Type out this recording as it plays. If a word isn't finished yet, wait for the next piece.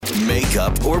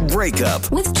Makeup or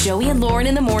breakup with Joey and Lauren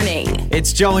in the morning.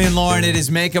 It's Joey and Lauren. It is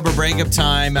makeup or breakup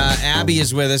time. Abby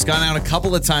is with us. Gone out a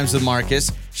couple of times with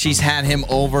Marcus. She's had him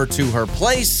over to her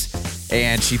place,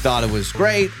 and she thought it was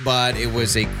great, but it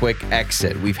was a quick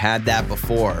exit. We've had that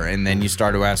before, and then you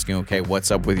start asking, okay,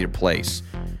 what's up with your place?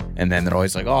 And then they're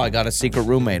always like, oh, I got a secret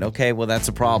roommate. Okay, well, that's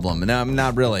a problem. No,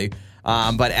 not really.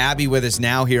 But Abby with us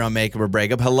now here on Makeup or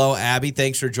Breakup. Hello, Abby.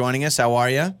 Thanks for joining us. How are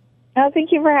you? Oh,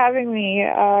 thank you for having me.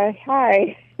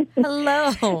 Hi.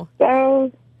 Hello.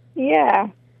 I'm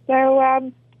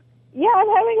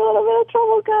having a little bit of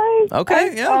trouble, guys.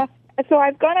 Okay, So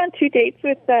I've gone on 2 dates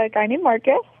with a guy named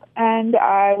Marcus, and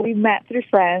we met through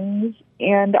friends,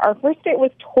 and our first date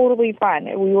was totally fun.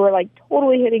 We were,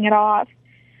 totally hitting it off,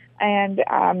 and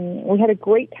we had a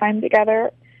great time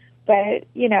together. But,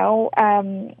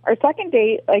 our second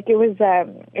date, it was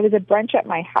a brunch at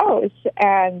my house,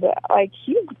 and,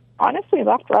 he honestly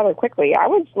left rather quickly. I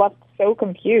was left so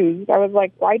confused. I was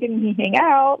like, why didn't he hang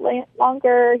out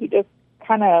longer? He just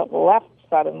kind of left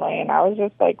suddenly, and I was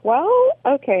just like, well,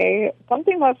 okay,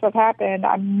 something must have happened.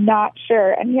 I'm not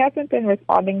sure, and he hasn't been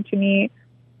responding to me.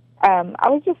 I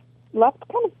was just left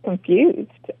kind of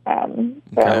confused.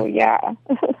 Yeah.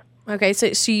 Okay,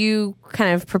 so you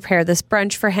kind of prepare this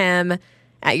brunch for him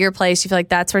at your place. You feel like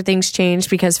that's where things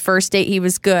changed because first date he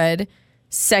was good,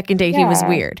 second date he was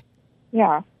weird.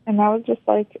 Yeah, and I was just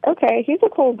like, okay, he's a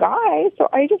cool guy, so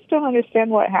I just don't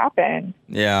understand what happened.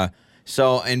 Yeah.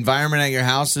 So environment at your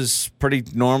house is pretty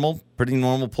normal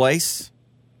place?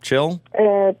 Chill?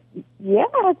 Yeah,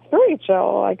 it's very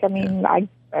chill.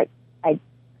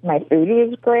 My food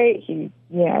was great. He,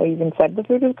 even said the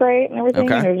food was great and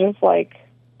everything. Okay. And it was just like,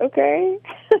 okay.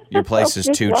 Your place is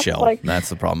too chill. That's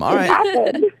the problem. All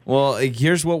right. Well,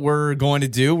 here's what we're going to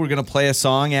do. We're going to play a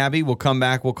song, Abby. We'll come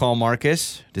back. We'll call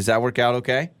Marcus. Does that work out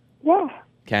okay? Yeah.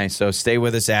 Okay, so stay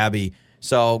with us, Abby.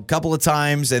 So a couple of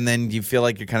times, and then you feel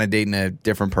like you're kind of dating a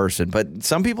different person. But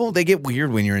some people, they get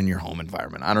weird when you're in your home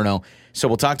environment. I don't know. So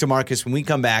we'll talk to Marcus when we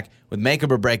come back with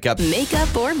Makeup or Breakup.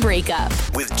 Makeup or breakup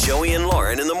with Joey and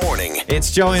Lauren in the morning.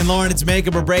 It's Joey and Lauren. It's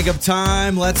Makeup or Breakup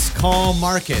time. Let's call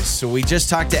Marcus. So we just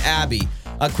talked to Abby.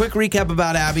 A quick recap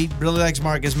about Abby. Really likes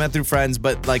Marcus, met through friends,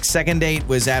 but second date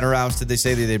was at her house. Did they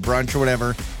say they did brunch or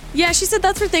whatever? Yeah, she said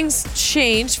that's where things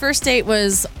changed. First date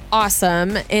was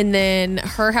awesome, and then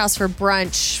her house for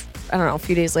brunch, I don't know, a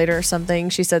few days later or something,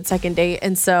 she said second date,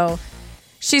 and so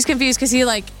she's confused because he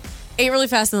ate really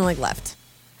fast and then left.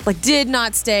 Did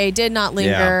not stay, did not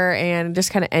linger, and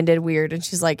just kind of ended weird. And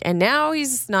she's like, and now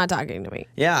he's not talking to me.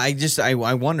 Yeah, I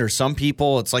wonder. Some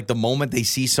people, it's like the moment they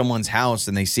see someone's house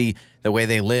and they see the way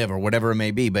they live or whatever it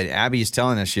may be. But Abby is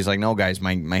telling us, she's like, no, guys,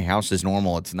 my house is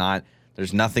normal. It's not,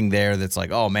 there's nothing there that's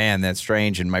like, oh, man, that's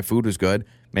strange. And my food was good.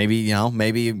 Maybe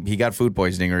he got food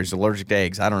poisoning or he's allergic to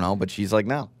eggs. I don't know. But she's like,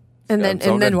 no. And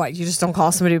then what? You just don't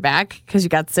call somebody back because you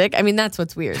got sick? I mean, that's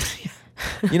what's weird.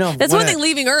 That's one thing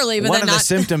leaving early, but one then of the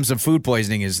symptoms of food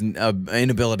poisoning is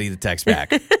inability to text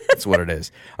back. That's what it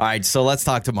is. All right, so let's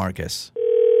talk to Marcus.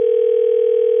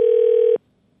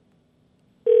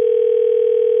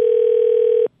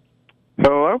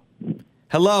 Hello?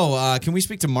 Hello, can we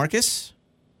speak to Marcus?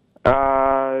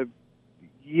 Yeah,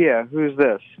 who's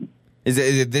this?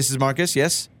 This is Marcus,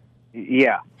 yes?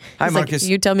 Yeah. Hi, Marcus.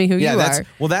 You tell me who you are.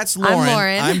 That's Lauren. I'm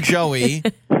Lauren. I'm Joey.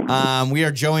 We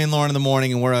are Joey and Lauren in the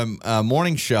morning, and we're a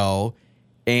morning show.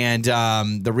 And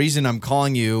the reason I'm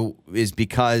calling you is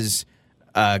because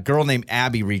a girl named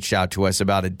Abby reached out to us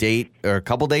about a date or a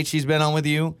couple dates she's been on with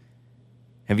you.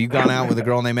 Have you gone out with a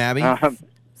girl named Abby?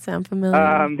 Sound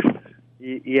familiar?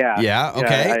 Yeah. Yeah,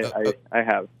 okay. Yeah, I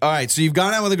have. All right, so you've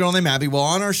gone out with a girl named Abby. Well,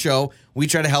 on our show, we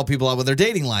try to help people out with their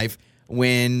dating life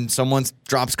when someone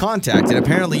drops contact, and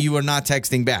apparently you are not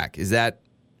texting back. Is that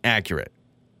accurate?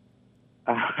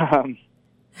 Yes,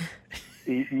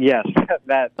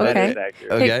 that is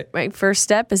accurate. Okay. Hey, my first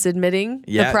step is admitting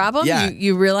the problem. Yeah.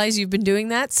 You realize you've been doing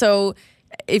that. So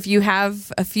if you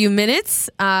have a few minutes,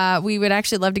 we would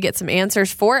actually love to get some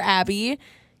answers for Abby.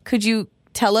 Could you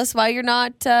tell us why you're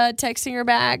not texting her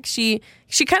back? She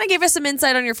kind of gave us some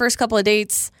insight on your first couple of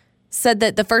dates, said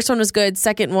that the first one was good,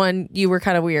 second one you were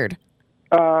kind of weird.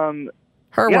 Her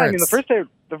words. I mean, the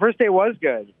first day was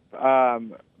good.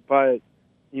 But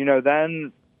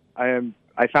then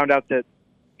I found out that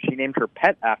she named her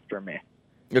pet after me.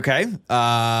 Okay.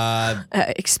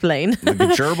 Explain. Like a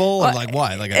gerbil or like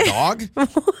what? Like a dog?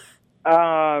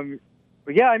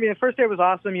 Yeah, I mean, the first day was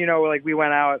awesome. We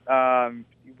went out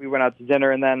to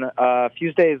dinner, and then a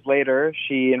few days later,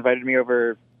 she invited me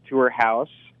over to her house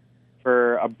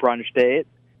for a brunch date.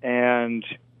 And,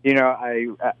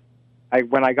 I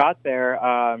when I got there,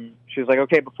 she was like,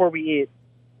 okay, before we eat,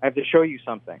 I have to show you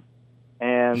something.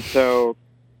 And so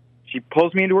she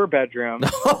pulls me into her bedroom,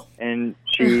 and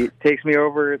she takes me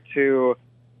over to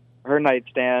her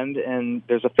nightstand, and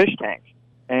there's a fish tank.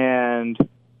 And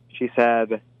she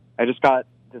said, I just got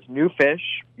this new fish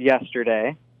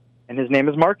yesterday, and his name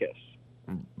is Marcus.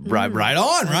 Right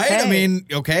on, right? Okay. I mean,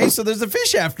 okay, so there's a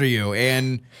fish after you,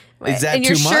 and is that and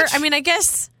too you're much? sure? I mean, I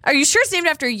guess. Are you sure it's named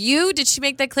after you? Did she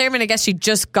make that clear? I mean, I guess she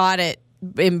just got it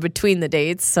in between the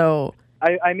dates, so.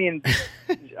 I mean,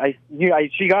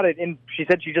 she got it in. She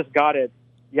said she just got it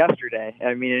yesterday.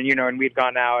 I mean, and we'd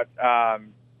gone out.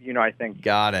 I think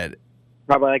Got it.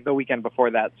 probably like the weekend before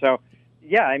that. So,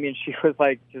 yeah, I mean, she was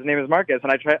like, his name is Marcus,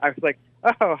 and I was like,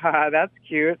 oh, that's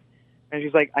cute. And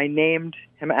she's like, I named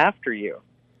him after you.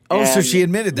 Oh, so And she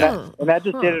admitted that. And that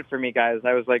just did it for me, guys.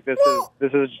 I was like, this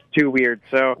is too weird.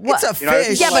 So It's a I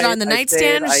fish. Yeah, but on the I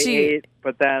nightstand, stayed, she- I ate,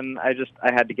 but then I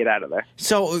had to get out of there.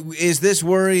 So is this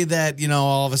worry that,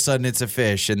 all of a sudden it's a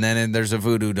fish, and then there's a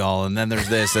voodoo doll, and then there's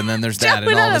this, and then there's that, and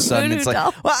Jumping all on of a a sudden voodoo it's like,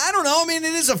 doll. well, I don't know. I mean,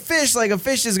 it is a fish. Like, a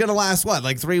fish is going to last, what,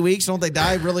 like 3 weeks? Don't they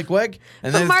die really quick?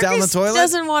 And then But it's down the Marcus toilet?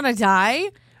 doesn't want to die.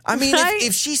 I mean, right?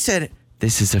 if she said,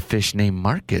 this is a fish named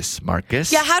Marcus.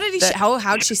 Yeah, how did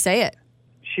how'd she say it?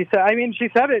 She said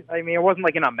it. I mean, it wasn't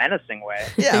like in a menacing way.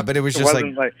 Yeah, but it was It just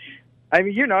wasn't like,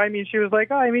 she was like,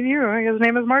 oh, his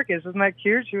name is Marcus. Isn't that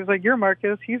cute? She was like, you're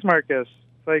Marcus. He's Marcus.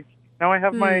 It's like, now I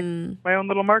have my own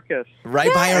little Marcus.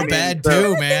 right by her I bed, mean,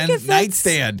 too, I man. think if that's-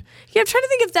 Nightstand. Yeah, I'm trying to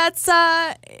think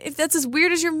if that's as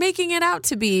weird as you're making it out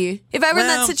to be. If I were in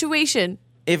Well, that situation.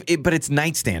 But it's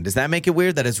nightstand. Does that make it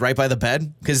weird that it's right by the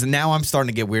bed? Because now I'm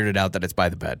starting to get weirded out that it's by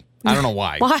the bed. I don't know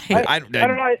why. Why? I I don't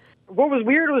know. What was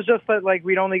weird was just that, like,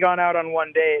 we'd only gone out on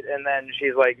one date, and then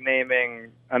she's, like,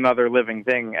 naming another living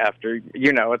thing after,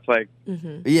 it's like,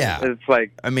 Yeah. it's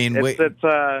like, I mean, it's, wait. it's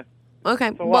a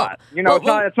lot.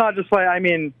 It's not just like, I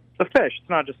mean, it's a fish. It's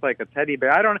not just like a teddy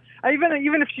bear.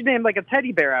 Even if she named, like, a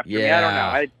teddy bear after me, I don't know.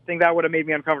 Yeah. I think that would have made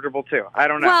me uncomfortable, too. I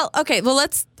don't know. Well, okay. Well,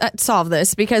 let's solve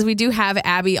this because we do have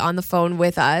Abby on the phone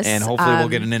with us. And hopefully we'll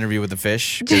get an interview with the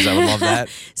fish, because I would love that.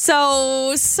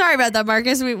 So sorry about that,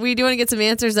 Marcus. We do want to get some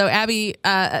answers, though. Abby,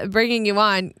 bringing you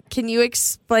on, can you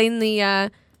explain the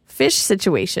fish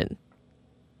situation?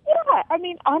 Yeah, I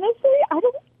mean, honestly, I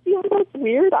don't feel that's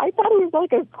weird. I thought it was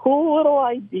like a cool little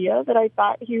idea that I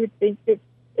thought he would think it's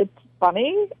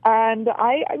funny. And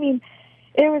I mean,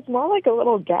 it was more like a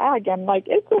little gag, and like,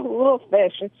 it's a little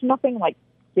fish. It's nothing like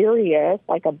serious,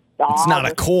 like a dog. It's not or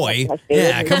a koi. something.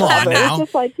 Yeah, come on Whatever. now.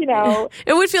 It's just like,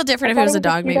 It would feel different if it was a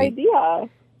dog, cute maybe. idea.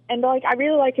 And like, I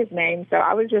really like his name, so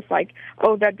I was just like,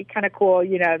 oh, that'd be kind of cool,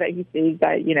 that he sees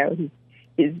that, he's.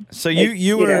 So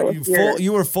you weird.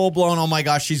 were full blown. Oh my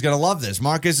gosh, she's gonna love this.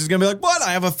 Marcus is gonna be like, what?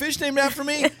 I have a fish named after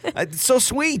me. It's so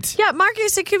sweet. Yeah,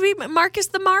 Marcus. It could be Marcus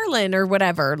the Marlin or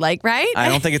whatever. Like, right? I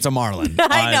don't think it's a marlin.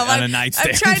 I know. on a I'm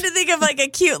nightstand. trying to think of like a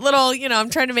cute little. I'm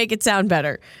trying to make it sound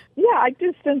better. Yeah, I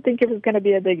just didn't think it was going to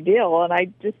be a big deal, and I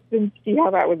just didn't see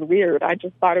how that was weird. I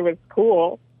just thought it was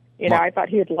cool. I thought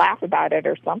he would laugh about it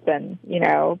or something,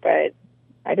 but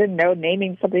I didn't know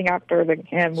naming something after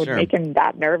him would Sure. make him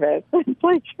that nervous. It's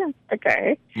like,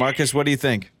 okay. Marcus, what do you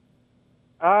think?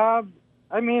 I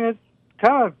mean, it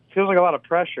kind of feels like a lot of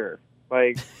pressure.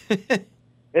 Like,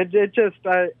 it just,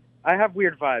 I have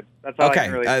weird vibes. That's all I Okay,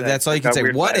 can really say. that's all you I've can got say.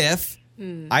 weird What vibes.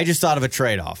 if I just thought of a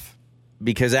trade-off?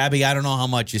 Because Abby, I don't know how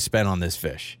much you spent on this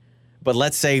fish, but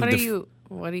let's say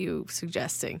What are you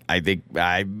suggesting? I think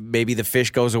maybe the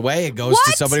fish goes away. It goes to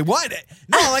What? somebody. What?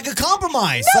 No, like a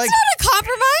compromise. That's like not a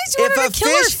compromise. You want to kill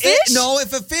her fish?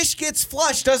 if a fish gets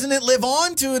flushed, doesn't it live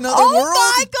on to another Oh world?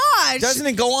 my gosh! Doesn't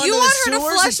it go on You to want the her to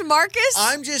sewers? flush Marcus?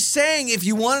 I'm just saying, if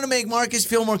you wanted to make Marcus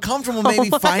feel more comfortable, maybe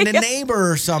my find a God.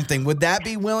 neighbor or something. Would that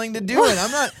be willing to do it?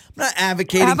 I'm not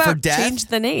advocating How about for death, change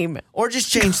the name? or just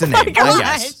change the name. I gosh.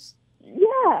 guess.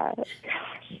 Yeah.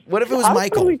 What if it was I'll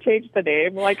Michael? totally change the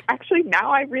name. Like, actually, now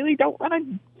I really don't want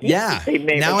to. Yeah. The same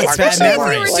name Now as it's Marcus. bad Especially if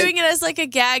we memories. were doing it as like a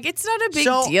gag, it's not a big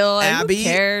So, deal. Like, Abby, who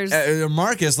cares?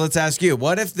 Marcus, let's ask you.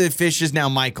 What if the fish is now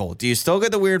Michael? Do you still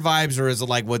get the weird vibes, or is it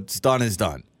like what's done is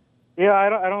done? Yeah,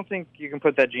 I don't think you can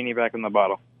put that genie back in the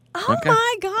bottle. Oh Okay.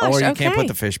 my gosh! Or you okay. can't put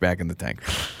the fish back in the tank.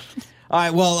 All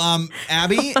right, well,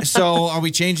 Abby, so are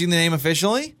we changing the name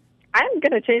officially? I'm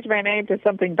going to change my name to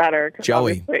something better. 'cause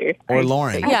Joey obviously or I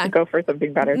Lauren? have Yeah. to go for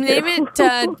something better. Name too.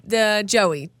 it the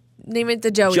Joey. Name it the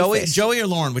Joey. fish. Joey or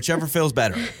Lauren, whichever feels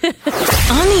better.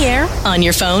 On the air, on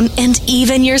your phone, and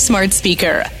even your smart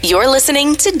speaker. You're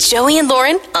listening to Joey and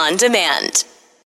Lauren on demand.